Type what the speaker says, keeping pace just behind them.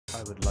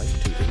I would like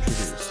to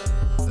introduce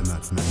the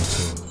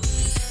Mentor.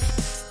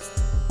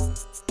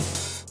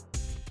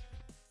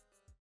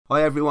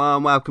 Hi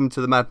everyone, welcome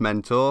to the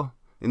Mentor.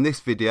 In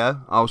this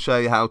video, I'll show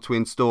you how to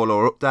install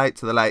or update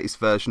to the latest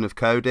version of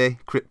Kodi,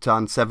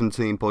 Krypton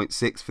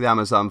 17.6 for the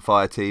Amazon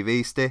Fire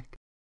TV stick.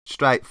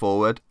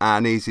 Straightforward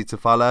and easy to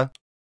follow.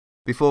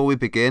 Before we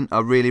begin,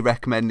 I really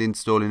recommend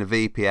installing a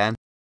VPN.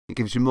 It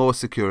gives you more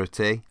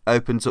security,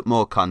 opens up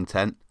more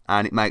content,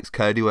 and it makes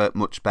Kodi work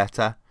much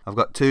better. I've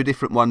got two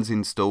different ones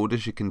installed,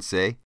 as you can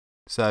see.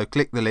 So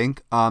click the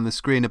link on the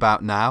screen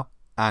about now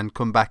and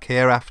come back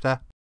here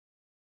after.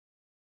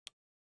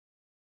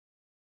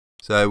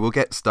 So we'll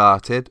get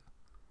started.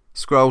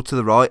 Scroll to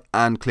the right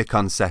and click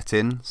on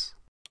Settings.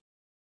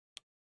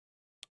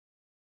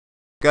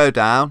 Go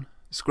down,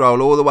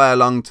 scroll all the way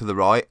along to the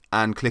right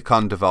and click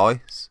on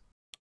Device.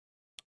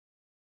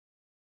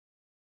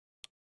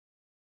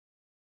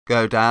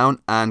 Go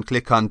down and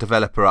click on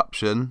Developer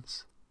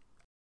Options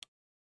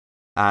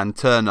and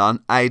turn on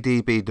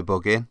ADB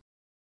debugging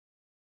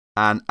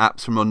and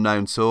apps from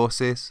unknown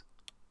sources.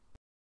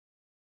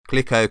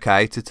 Click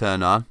OK to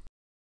turn on.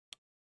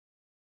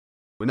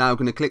 We're now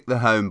going to click the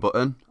Home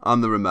button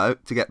on the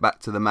remote to get back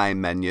to the main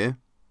menu.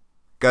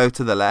 Go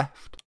to the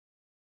left.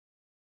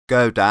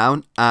 Go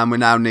down and we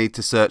now need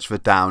to search for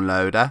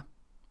Downloader.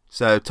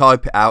 So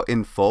type it out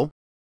in full.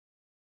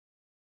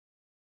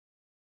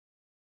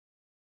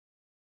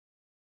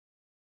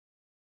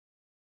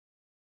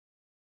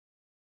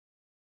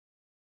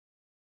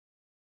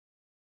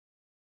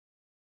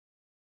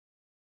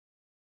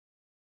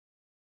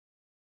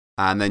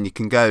 And then you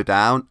can go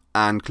down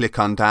and click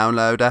on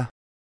Downloader.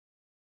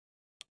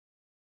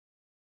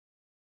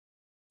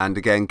 And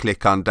again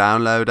click on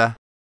Downloader.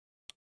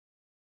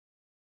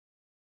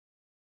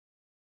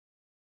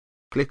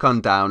 Click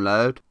on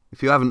Download.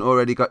 If you haven't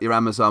already got your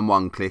Amazon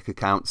one-click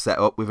account set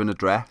up with an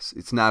address,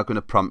 it's now going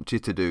to prompt you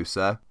to do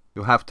so.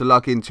 You'll have to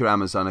log into your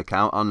Amazon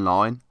account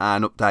online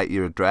and update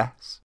your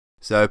address.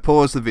 So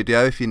pause the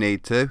video if you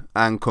need to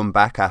and come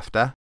back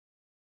after.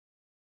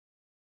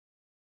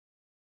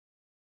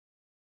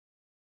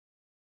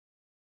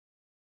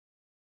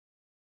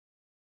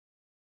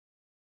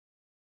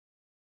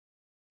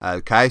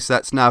 Okay, so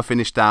that's now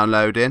finished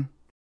downloading.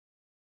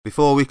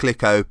 Before we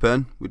click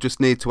open, we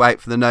just need to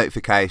wait for the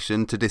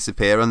notification to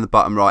disappear on the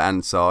bottom right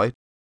hand side.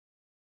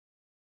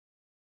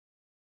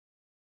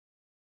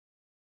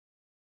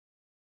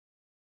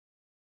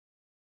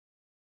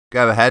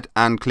 Go ahead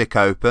and click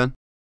open.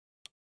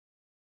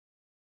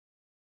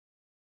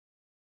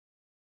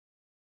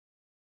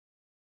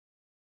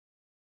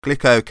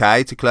 Click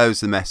OK to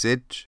close the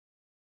message.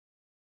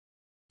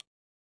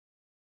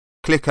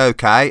 Click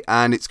OK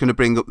and it's going to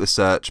bring up the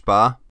search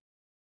bar.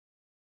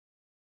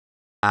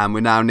 And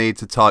we now need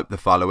to type the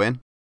following.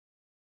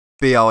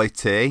 bit.ly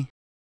 /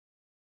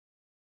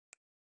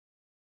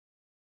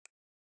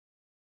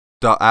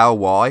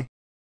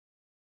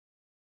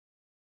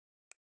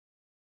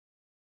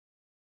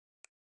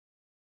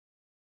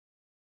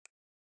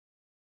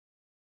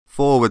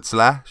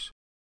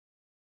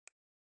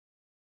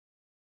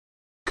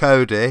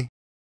 Kodi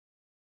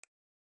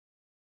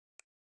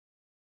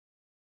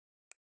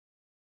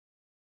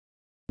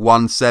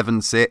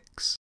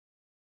 17.6.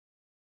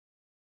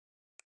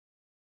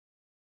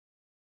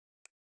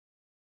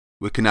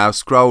 We can now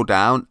scroll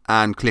down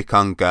and click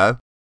on Go.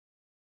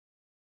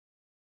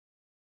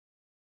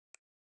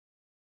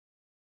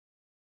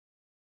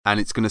 And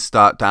it's going to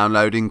start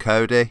downloading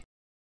Kodi.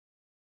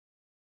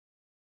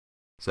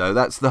 So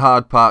that's the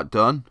hard part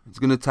done. It's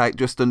going to take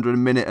just under a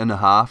minute and a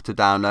half to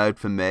download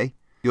for me.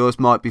 Yours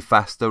might be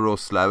faster or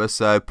slower,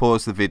 so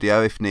pause the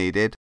video if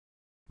needed.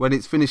 When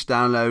it's finished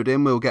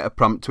downloading, we'll get a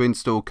prompt to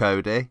install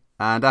Kodi,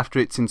 and after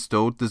it's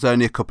installed, there's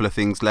only a couple of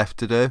things left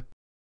to do.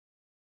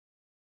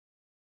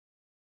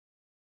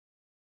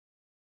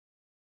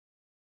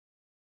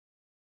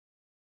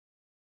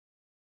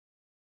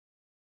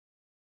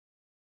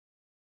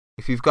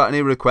 If you've got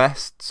any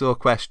requests or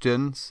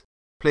questions,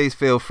 please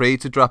feel free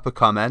to drop a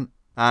comment,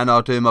 and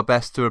I'll do my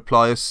best to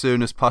reply as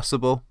soon as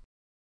possible.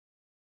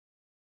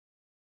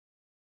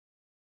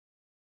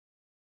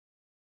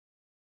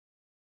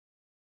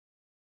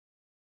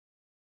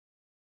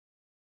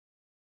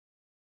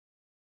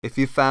 If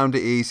you've found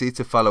it easy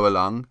to follow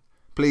along,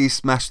 please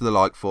smash the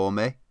like for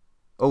me.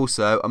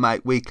 Also, I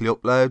make weekly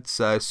uploads,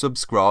 so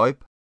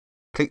subscribe,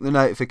 click the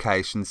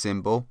notification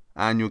symbol,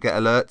 and you'll get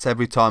alerts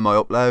every time I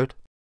upload.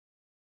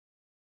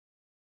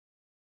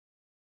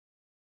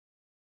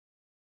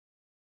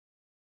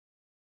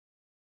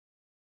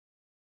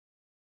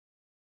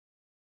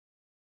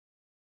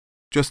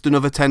 Just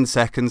another 10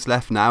 seconds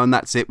left now, and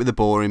that's it with the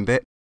boring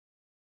bit.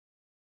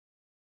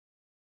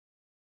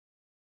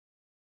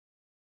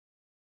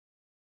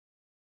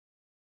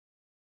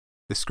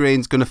 The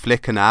screen's going to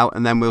flicker now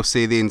and then we'll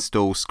see the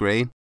install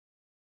screen.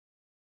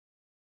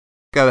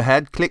 Go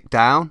ahead, click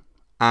down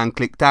and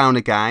click down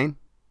again.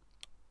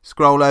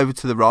 Scroll over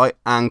to the right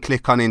and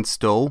click on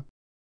Install.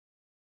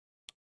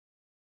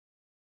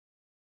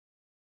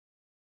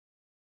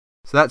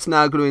 So that's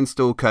now going to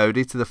install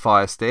Kodi to the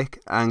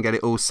Firestick and get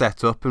it all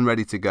set up and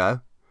ready to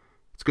go.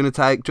 It's going to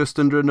take just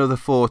under another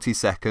 40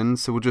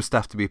 seconds, so we'll just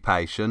have to be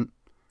patient.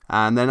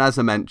 And then, as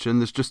I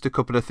mentioned, there's just a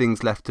couple of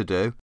things left to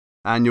do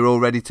and you're all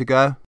ready to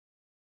go.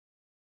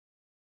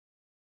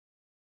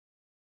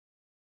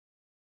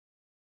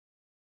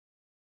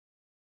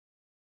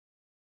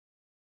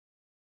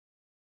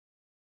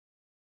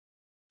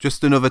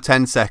 Just another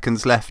 10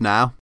 seconds left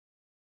now.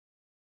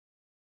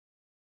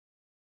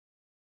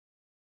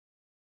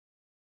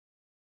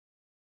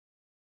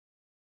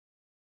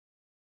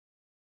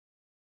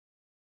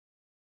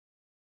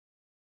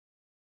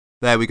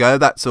 There we go,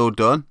 that's all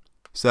done.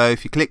 So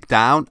if you click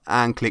down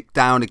and click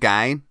down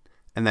again,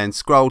 and then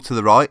scroll to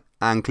the right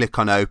and click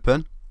on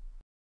open.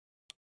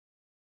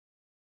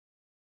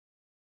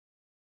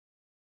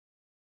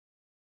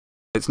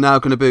 It's now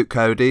going to boot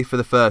Kodi for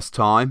the first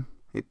time.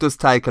 It does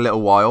take a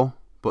little while,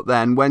 but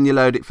then when you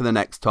load it for the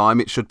next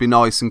time, it should be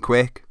nice and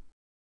quick.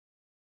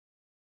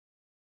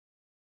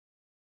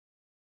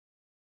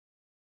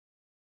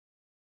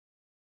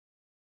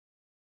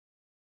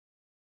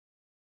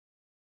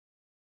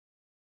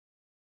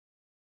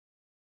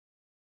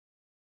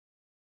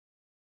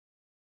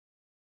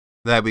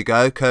 There we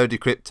go, Kodi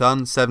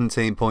Krypton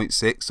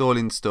 17.6 all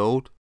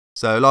installed.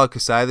 So like I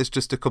say, there's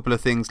just a couple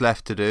of things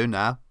left to do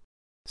now.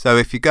 So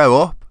if you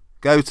go up,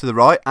 go to the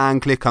right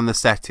and click on the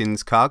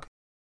settings cog.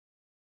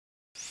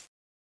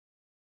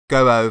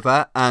 Go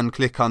over and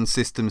click on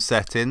system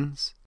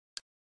settings.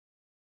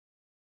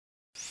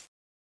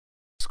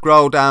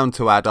 Scroll down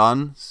to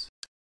add-ons.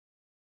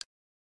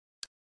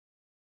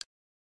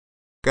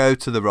 Go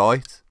to the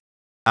right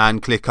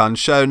and click on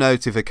show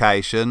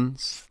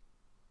notifications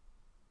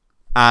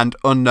and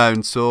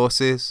unknown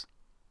sources.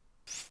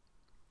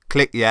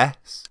 Click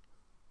yes.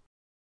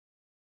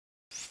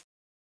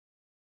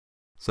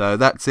 So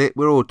that's it,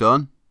 we're all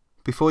done.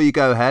 Before you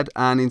go ahead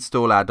and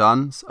install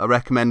add-ons, I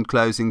recommend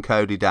closing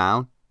Kodi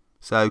down.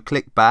 So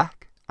click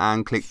back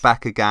and click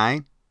back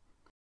again.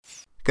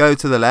 Go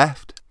to the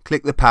left,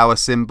 click the power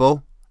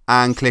symbol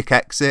and click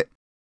exit.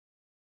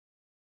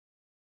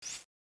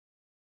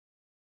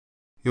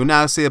 You'll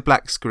now see a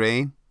black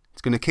screen.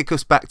 It's going to kick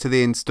us back to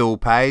the install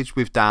page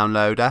with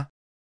downloader.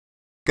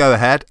 Go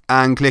ahead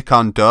and click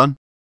on done.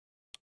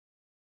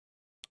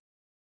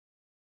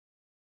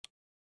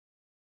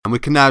 And we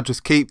can now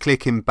just keep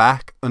clicking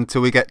back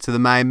until we get to the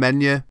main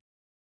menu.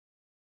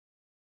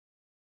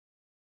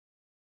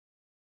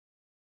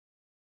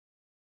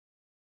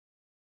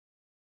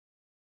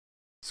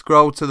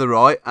 Scroll to the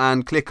right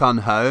and click on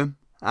home,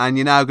 and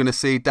you're now going to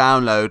see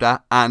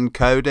downloader and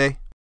Kodi.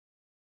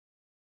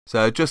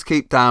 So just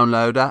keep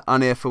downloader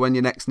on here for when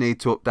you next need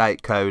to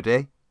update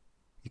Kodi.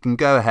 You can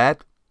go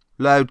ahead,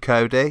 load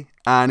Kodi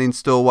and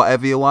install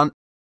whatever you want.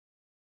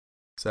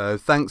 So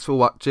thanks for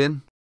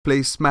watching.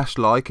 Please smash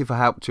like if I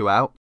helped you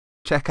out.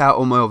 Check out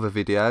all my other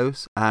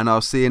videos and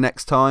I'll see you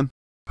next time.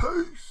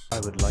 Peace! I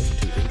would like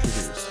to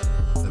introduce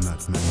the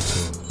Mad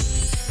Mentor.